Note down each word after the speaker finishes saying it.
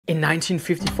In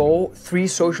 1954, 3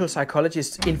 social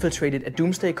psychologists infiltrated a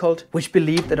doomsday cult, which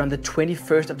believed that on the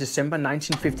 21st of December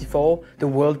 1954, the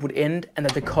world would end and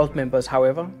that the cult members,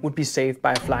 however, would be saved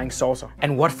by a flying saucer.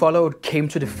 And what followed came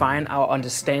to define our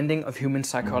understanding of human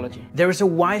psychology. There is a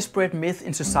widespread myth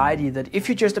in society that if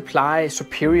you just apply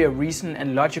superior reason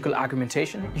and logical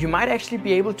argumentation, you might actually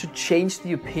be able to change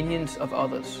the opinions of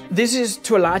others. This is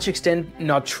to a large extent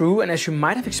not true, and as you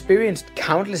might have experienced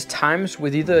countless times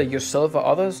with either yourself or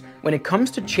others, when it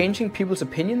comes to changing people's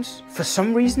opinions, for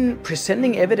some reason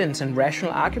presenting evidence and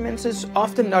rational arguments is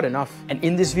often not enough. And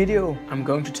in this video, I'm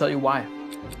going to tell you why.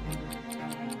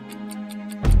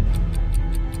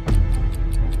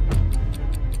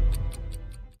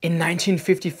 In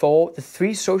 1954, the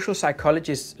 3 social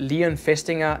psychologists Leon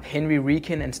Festinger, Henry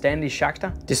Rikin and Stanley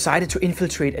Schachter decided to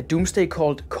infiltrate a doomsday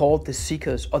cult called the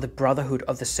Seekers, or the Brotherhood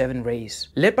of the Seven Rays.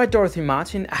 Led by Dorothy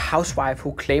Martin, a housewife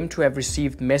who claimed to have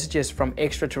received messages from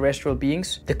extraterrestrial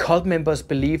beings, the cult members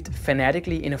believed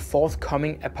fanatically in a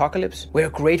forthcoming apocalypse where a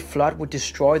great flood would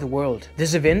destroy the world.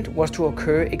 This event was to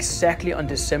occur exactly on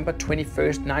December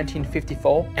 21st,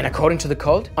 1954, and according to the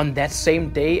cult, on that same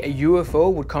day a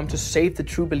UFO would come to save the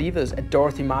true believers at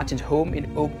Dorothy Martin's home in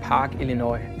Oak Park,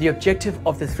 Illinois. The objective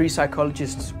of the 3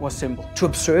 psychologists was simple: to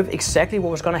observe exactly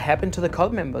what was going to happen to the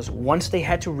cult members once they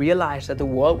had to realize that the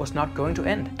world was not going to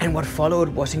end. And what followed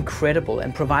was incredible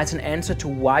and provides an answer to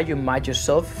why you might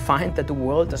yourself find that the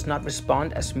world does not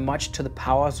respond as much to the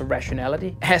powers of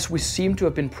rationality as we seem to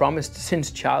have been promised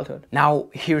since childhood. Now,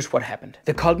 here's what happened.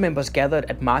 The cult members gathered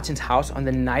at Martin's house on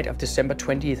the night of December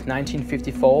 20th,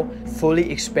 1954, fully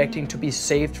expecting to be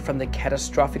saved from the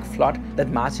catastrophic flood that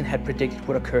Martin had predicted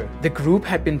would occur. The group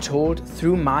had been told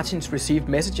through Martin's received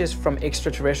messages from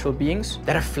extraterrestrial beings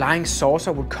that a flying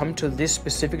saucer would come to this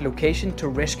specific location to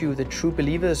rescue the true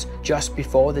believers just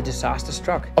before the disaster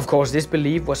struck. Of course, this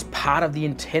belief was part of the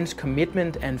intense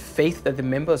commitment and faith that the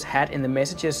members had in the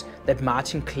messages that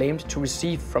Martin claimed to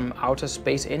receive from outer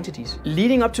space entities.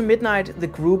 Leading up to midnight, the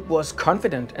group was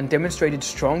confident and demonstrated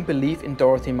strong belief in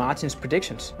Dorothy Martin's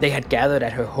predictions. They had gathered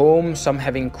at her home, some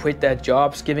having quit their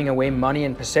jobs, giving away money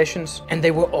and possessions, and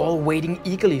they were all waiting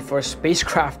eagerly for a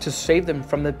spacecraft to save them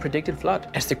from the predicted flood.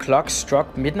 As the clock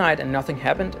struck midnight and nothing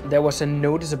happened, there was a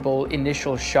noticeable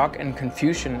initial shock and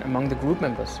confusion among the group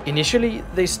members. Initially,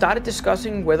 they started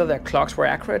discussing whether their clocks were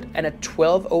accurate, and at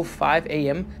 12:05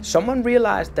 a.m. someone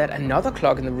realized that another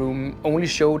clock in the room only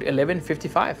showed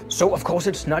 11:55. So of course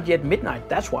it's not yet midnight,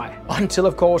 that's why. Until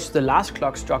of course the last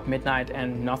clock struck midnight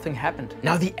and nothing happened.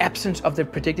 Now the absence of the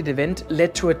predicted event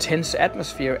led to a tense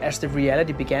atmosphere as the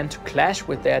reality began to clash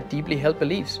with their deeply held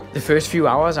beliefs. The first few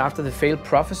hours after the failed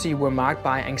prophecy were marked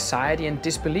by anxiety and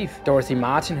disbelief. Dorothy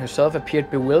Martin herself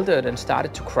appeared bewildered and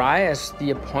started to cry as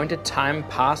the appointed time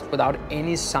passed without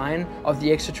any sign of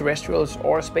the extraterrestrials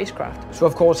or a spacecraft. So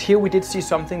of course here we did see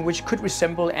something which could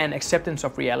resemble an acceptance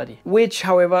of reality, which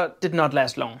however did not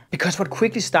last long. Because what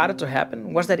quickly started to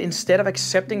happen was that instead of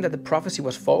accepting that the prophecy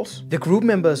was false, the group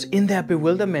members in their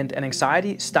bewilderment and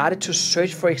anxiety started to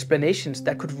search for explanations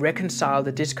that could reconcile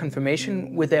the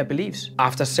disconfirmation with their beliefs.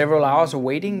 After several hours of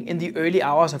waiting, in the early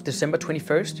hours of December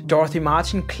 21st, Dorothy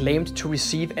Martin claimed to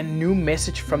receive a new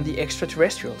message from the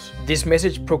extraterrestrials. This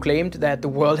message proclaimed that the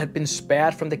world had been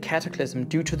spared from the cataclysm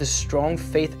due to the strong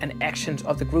faith and actions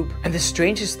of the group. And the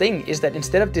strangest thing is that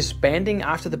instead of disbanding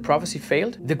after the prophecy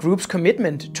failed, the group's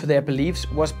commitment to their beliefs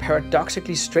was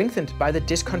paradoxically strengthened by the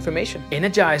disconfirmation.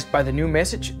 Energized by the new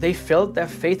message, they felt their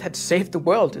faith had saved the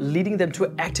world, leading them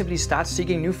to actively start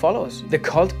seeking new followers. The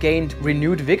cult gained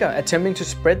renewed vigor, attempting to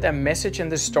spread their message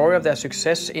and the story of their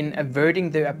success in averting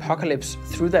the apocalypse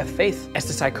through their faith. As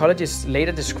the psychologists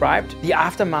later described, the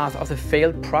aftermath of the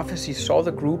failed prophecy saw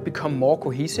the group become more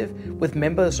cohesive, with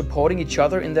members supporting each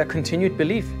other in their continued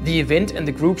belief. The event and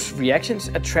the group's reactions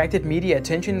attracted media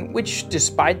attention, which,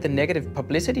 despite the negative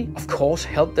publicity, of course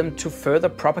helped them to further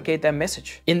propagate their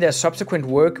message. In their subsequent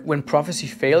work, When Prophecy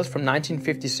Fails from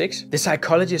 1956, the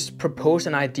psychologists proposed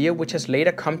an idea which has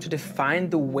later come to define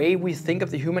the way we think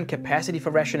of the human capacity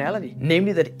for rationality.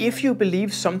 Namely that if you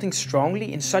believe something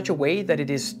strongly in such a way that it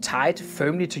is tied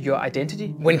firmly to your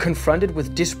identity, when confronted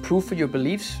with disproof for your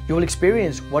beliefs, you will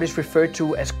experience what is referred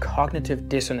to as cognitive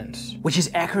dissonance, which is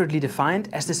accurately defined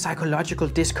as the psychological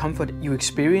discomfort you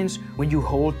experience when you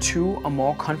hold 2 or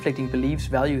more conflicting beliefs,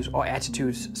 values, or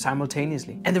attitudes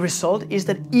simultaneously. And the result is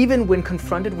that even when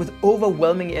confronted with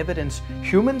overwhelming evidence,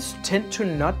 humans tend to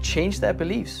not change their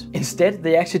beliefs. Instead,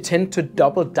 they actually tend to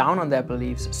double down on their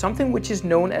beliefs, something which is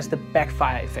known as the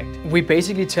backfire effect. We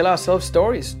basically tell ourselves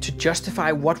stories to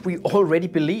justify what we already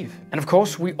believe. And of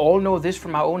course, we all know this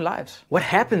from our own lives. What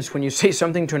happens when you say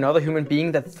something to another human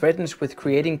being that threatens with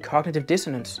creating cognitive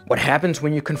dissonance? What happens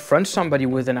when you confront somebody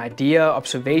with an idea,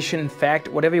 observation, fact,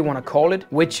 whatever you want to call it,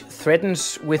 which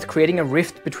threatens with creating a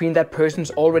rift between that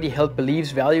person's already held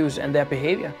beliefs, values, and their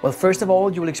behavior? Well, first of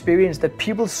all, you will experience that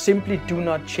people simply do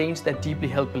not change their deeply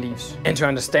held beliefs. And to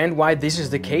understand why this is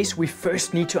the case, we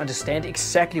first need to understand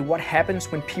exactly what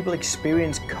happens when people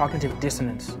experience cognitive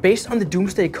dissonance. Based on the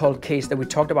doomsday cult case that we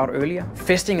talked about earlier,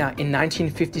 Festinger in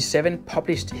 1957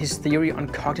 published his theory on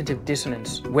cognitive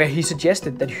dissonance, where he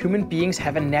suggested that human beings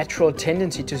have a natural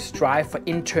tendency to strive for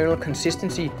internal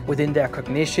consistency within their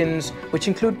cognitions, which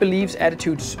include beliefs,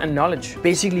 attitudes, and knowledge.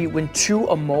 Basically, when two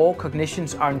or more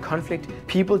cognitions are in conflict,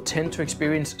 people tend to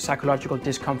experience psychological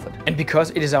discomfort. And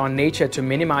because it is our nature to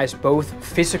minimize both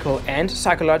physical and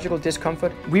psychological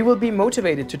discomfort, we will be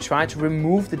motivated to try to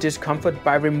remove the discomfort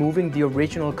by removing the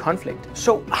original conflict.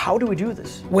 So how do we do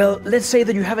this? Well, let's say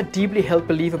that you have a deeply held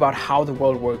belief about how the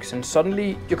world works, and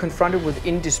suddenly you're confronted with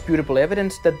indisputable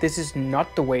evidence that this is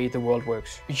not the way the world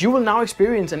works. You will now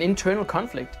experience an internal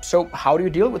conflict. So how do you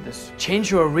deal with this?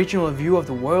 Change your original view of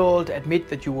the world, admit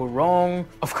that you were wrong?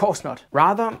 Of course not.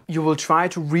 Rather, you will try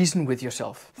to reason with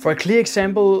yourself. For a clear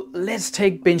example, let's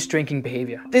take binge drinking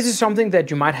behavior. This is something that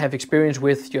you might have experience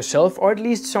with yourself, or at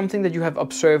least something that you have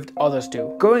observed others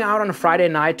do. Going out on a Friday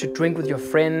night to drink with your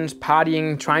friends,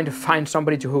 partying, trying to find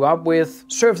somebody to hook up with,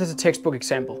 serves as a textbook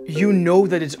example. You know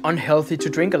that it's unhealthy to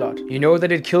drink a lot. You know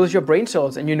that it kills your brain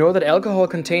cells, and you know that alcohol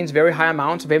contains very high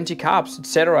amounts of empty carbs,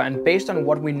 etc. And based on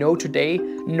what we know today,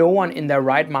 no one in their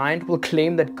right mind will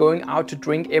claim that going out to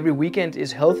drink every weekend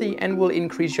is healthy and will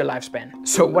increase your lifespan.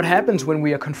 So what happens when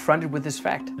we are confronted with this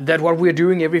fact? That what we are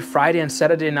doing every Friday and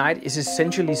Saturday night is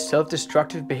essentially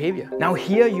self-destructive behavior. Now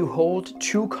here you hold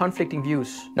two conflicting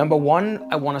views. Number one,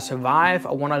 I want to survive,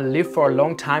 I want to live for a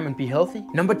long time and be healthy.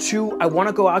 Number two, I want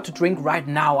to go out to drink right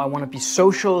now, I want to be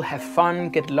social, have fun,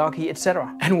 get lucky,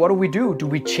 etc. And what do? Do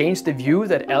we change the view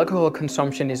that alcohol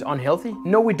consumption is unhealthy?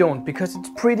 No, we don't, because it's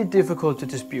pretty difficult to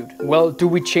dispute. Well, do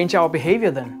we change our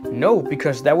behavior then? No,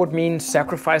 because that would mean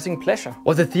sacrificing pleasure.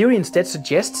 What the theory instead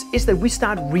suggests is that we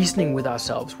start reasoning with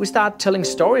ourselves. We start telling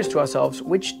stories to ourselves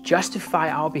which justify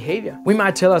our behavior. We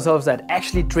might tell ourselves that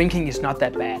actually drinking is not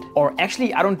that bad, or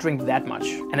actually I don't drink that much,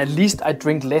 and at least I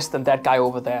drink less than that guy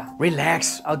over there.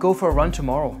 Relax, I'll go for a run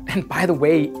tomorrow. And by the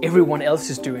way, everyone else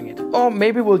is doing it. Or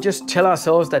maybe we'll just tell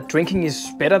ourselves that drinking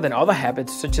is better than other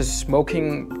habits such as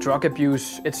smoking, drug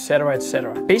abuse, etc,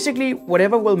 etc. Basically,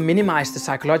 whatever will minimize the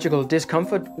psychological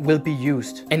discomfort will be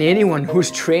used. And anyone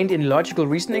who's trained in logical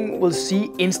reasoning will see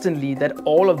instantly that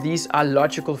all of these are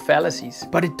logical fallacies.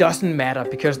 But it doesn't matter,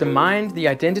 because the mind, the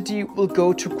identity, will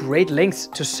go to great lengths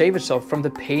to save itself from the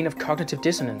pain of cognitive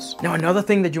dissonance. Now, another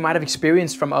thing that you might have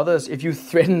experienced from others if you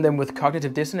threaten them with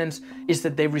cognitive dissonance is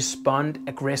that they respond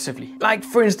aggressively. Like,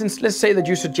 for instance, let's say that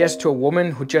you suggest to a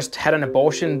woman who just had an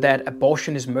abortion that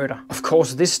abortion is murder. Of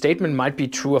course, this statement might be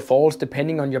true or false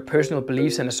depending on your personal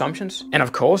beliefs and assumptions. And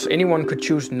of course, anyone could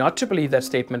choose not to believe that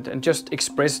statement and just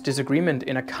express disagreement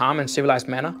in a calm and civilized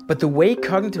manner. But the way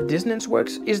cognitive dissonance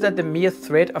works is that the mere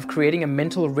threat of creating a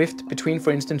mental rift between,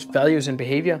 for instance, values and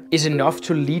behavior is enough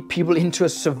to lead people into a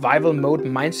survival mode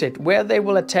mindset where they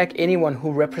will attack anyone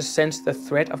who represents the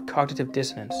threat of cognitive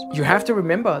dissonance. You have to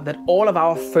remember that all of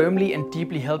our firmly and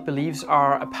deeply held beliefs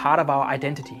are a part of our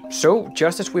identity. So,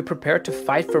 just as we prepare to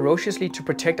fight ferociously to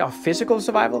protect our physical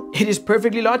survival, it is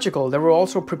perfectly logical that we're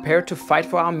also prepared to fight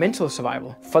for our mental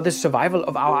survival, for the survival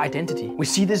of our identity. We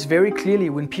see this very clearly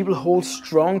when people hold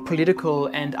strong political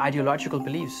and ideological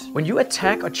beliefs. When you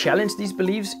attack or challenge these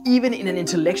beliefs, even in an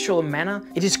intellectual manner,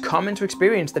 it is common to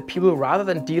experience that people, rather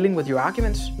than dealing with your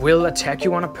arguments, will attack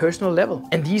you on a personal level.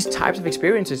 And these types of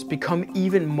experiences become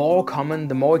even more common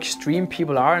the more extreme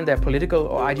people are in their political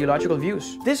or ideological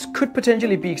views. This could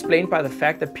potentially be explained by the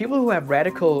fact that people who have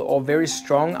radical or very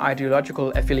strong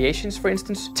ideological affiliations, for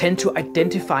instance, tend to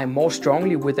identify more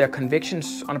strongly with their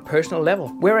convictions on a personal level,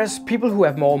 whereas people who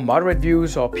have more moderate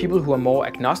views or people who are more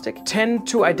agnostic tend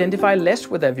to identify less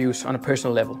with their views on a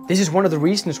personal level. This is one of the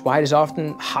reasons why it is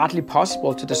often hardly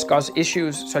possible to discuss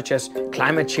issues such as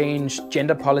climate change,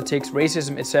 gender politics,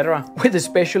 racism, etc., with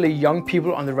especially young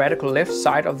people on the radical left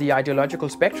side of the ideological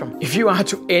spectrum. If you are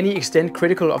to any extent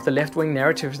critical of the left-wing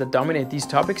narratives that dominate these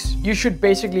topics, you should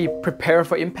basically prepare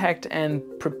for impact and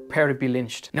prepare to be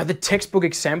lynched. Now, the textbook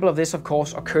example of this, of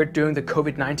course, occurred during the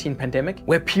COVID-19 pandemic,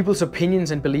 where people's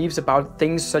opinions and beliefs about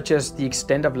things such as the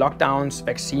extent of lockdowns,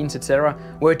 vaccines, etc.,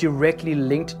 were directly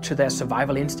linked to their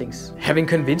survival instincts. instincts. Having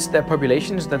convinced their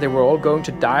populations that they were all going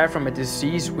to die from a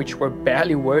disease which were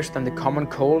barely worse than the common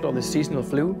cold or the seasonal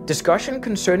flu, discussion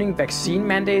concerning vaccine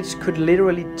mandates could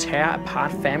literally tear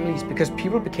apart families because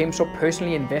people became so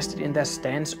personally invested in their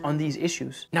stance on these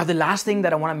issues. Now, the last thing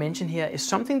that I want to mention here is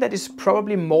something that is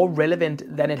probably more relevant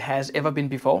than it has ever been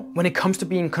before when it comes to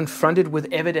being confronted with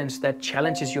evidence that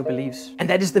challenges your beliefs. And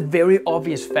that is the very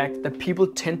obvious fact that people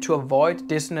tend to avoid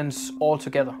dissonance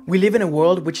altogether. We live in a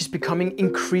world which is becoming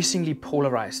increasingly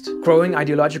polarized. Growing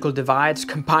ideological divides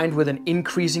combined with an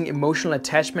increasing emotional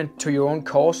attachment to your own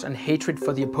cause and hatred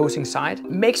for the opposing side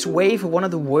makes way for one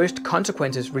of the worst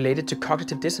consequences related to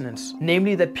cognitive dissonance,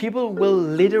 namely that people will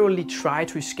literally try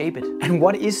to escape it. And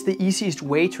what is the easiest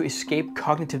way to escape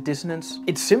cognitive dissonance?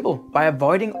 It's simple, by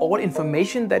avoiding all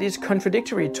information that is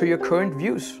contradictory to your current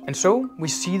views. And so we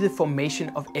see the formation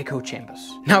of echo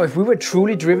chambers. Now, if we were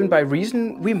truly driven by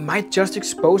reason, we might just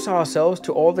expose ourselves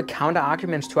to all the counter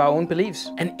arguments to our own beliefs.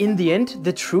 And in the end,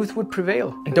 the truth would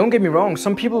prevail. And don't get me wrong,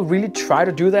 some people really try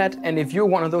to do that, and if you're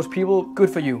one of those people, good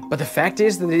for you. But the fact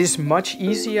is that it is much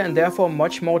easier and therefore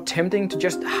much more tempting to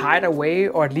just hide away,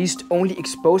 or at least only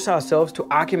expose ourselves to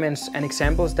arguments and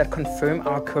examples that confirm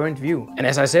our current view. And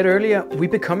as I said earlier, we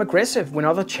become aggressive when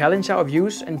others challenge our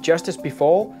views, and just as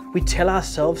before, we tell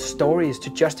ourselves stories to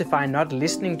justify not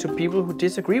listening to people who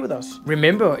disagree with us.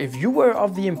 Remember, if you were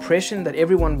of the impression that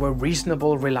everyone were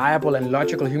reasonable, reliable and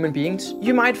logical human beings,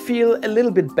 you might feel a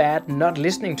little bit bad not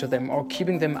listening to them or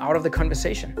keeping them out of the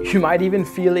conversation. You might even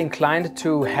feel inclined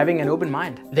to having an open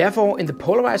mind. Therefore, in the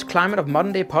polarized climate of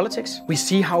modern day politics, we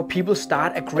see how people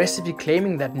start aggressively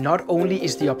claiming that not only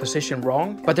is the opposition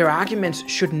wrong, but their arguments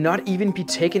should not even be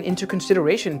taken into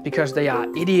consideration because they are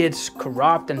idiots,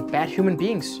 corrupt and bad human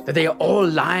beings. That they are all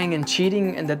lying and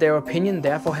cheating, and that their opinion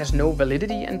therefore has no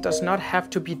validity and does not have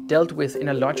to be dealt with in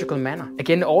a logical manner.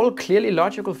 Again, all clearly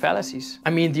logical fallacies. I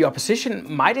mean, the opposition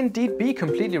might indeed be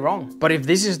completely wrong, but if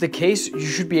this is the case, you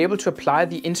should be able to apply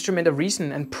the instrument of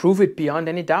reason and prove it beyond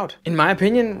any doubt. In my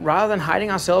opinion, rather than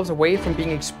hiding ourselves away from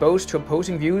being exposed to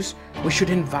opposing views, we should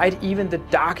invite even the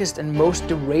darkest and most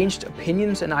deranged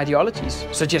opinions and ideologies,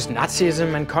 such as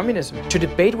Nazism and communism, to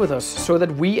debate with us so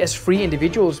that we as free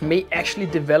individuals may actually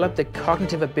develop the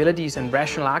cognitive abilities and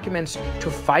rational arguments to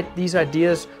fight these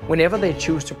ideas whenever they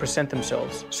choose to present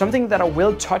themselves. Something that I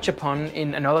will touch upon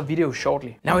in another video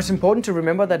shortly. Now, it's important to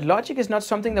remember that logic is not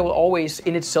something that will always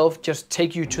in itself just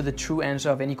take you to the true answer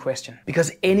of any question,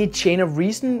 because any chain of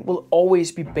reason will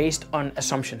always be based on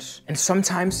assumptions, and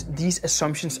sometimes these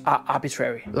assumptions are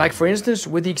arbitrary. Like for instance,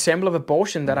 with the example of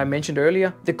abortion that I mentioned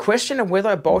earlier, the question of whether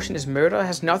abortion is murder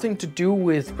has nothing to do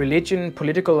with religion,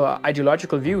 political or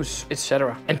ideological views,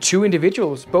 etc. And two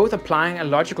individuals, both applying a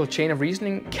logical chain of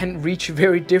reasoning, can reach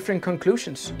very different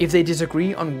conclusions if they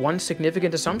disagree on one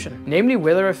significant assumption, namely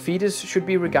whether a fetus should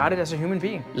be regarded as a human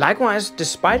being. Likewise,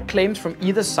 despite claims from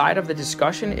either side of the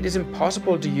discussion, it is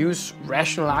impossible to use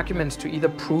rational arguments to either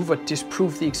prove or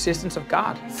disprove the existence of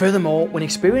God. Furthermore, when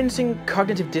experiencing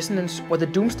cognitive dissonance, what the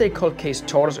doomsday cult case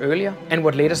taught us earlier, and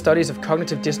what later studies of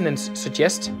cognitive dissonance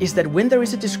suggest, is that when there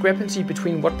is a discrepancy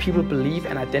between what people believe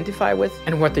and identify with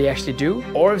and what they actually do,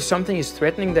 or if something is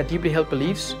threatening their deeply held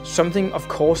beliefs, something of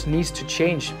course needs to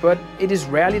change, but it is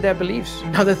rarely their beliefs.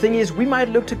 Now the thing is, we might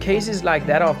look to cases like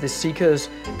that of the Seekers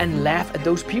and laugh at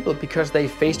those people because they,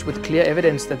 faced with clear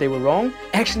evidence that they were wrong,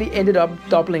 actually ended up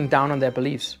doubling down on their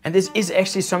beliefs. And this is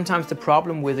actually sometimes the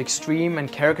problem with extreme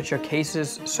and caricature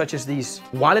cases such as these.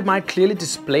 While it might clearly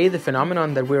display the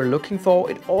phenomenon that we're looking for,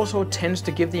 it also tends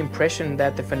to give the impression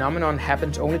that the phenomenon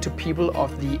happens only to people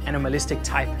of the anomalistic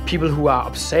type. People who are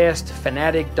obsessed,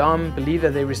 fanatic, dumb, believe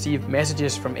that they receive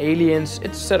messages from aliens,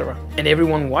 etc. And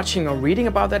everyone watching or reading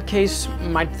about that case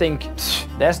might think,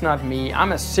 that's not me.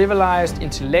 I'm a civilized,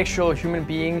 intellectual human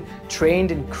being,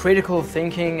 trained in critical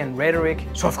thinking and rhetoric.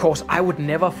 So of course, I would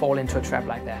never fall into a trap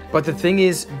like that. But the thing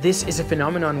is, this is a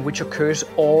phenomenon which occurs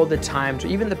all the time to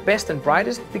even the best and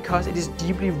brightest because it is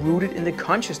deeply rooted in the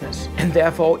consciousness. And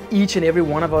therefore, each and every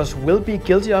one of us will be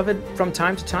guilty of it from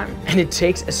time to time. And it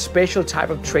takes a special type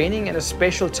of training and a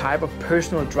special type of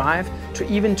personal drive to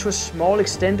even to a small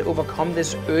extent overcome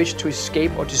this urge to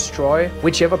escape or destroy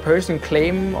whichever person,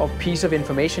 claim or piece of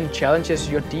information challenges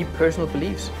your deep personal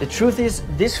beliefs. The truth is,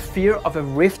 this fear of a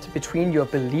rift between your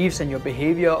beliefs and your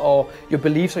behavior, or your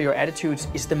beliefs or your attitudes,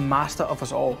 is the master of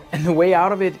us all. And the way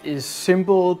out of it is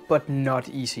simple but not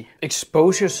easy.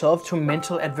 Expose yourself to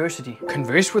mental adversity.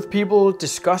 Converse with people,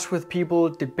 discuss with people,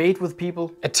 debate with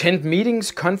people. Attend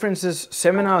meetings, conferences,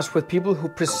 seminars with people who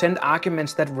present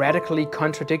arguments that radically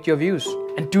contradict your views.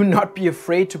 And do not be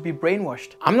afraid to be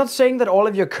brainwashed. I'm not saying that all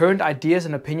of your current ideas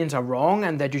and opinions are wrong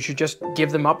and that you should just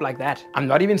give them up like that. I'm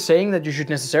not even saying that you should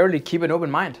necessarily keep an open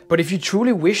mind. But if you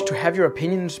truly wish to have your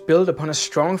opinions built upon a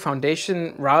strong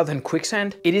foundation rather than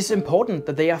quicksand, it is important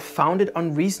that they are founded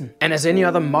on reason. And as any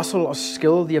other muscle or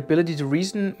skill, the ability to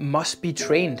reason must be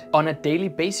trained on a daily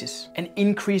basis and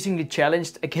increasingly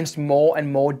challenged against more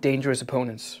and more dangerous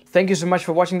opponents. Thank you so much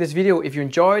for watching this video. If you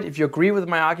enjoyed, if you agree with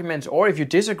my arguments, or if you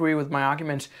disagree with my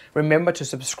arguments, remember to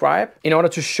subscribe in order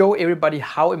to show everybody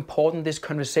how important this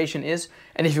conversation is.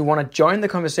 And if you want to join the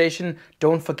conversation,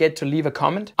 don't forget to leave a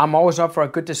comment. I'm always up for a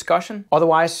good discussion.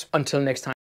 Otherwise, until next time.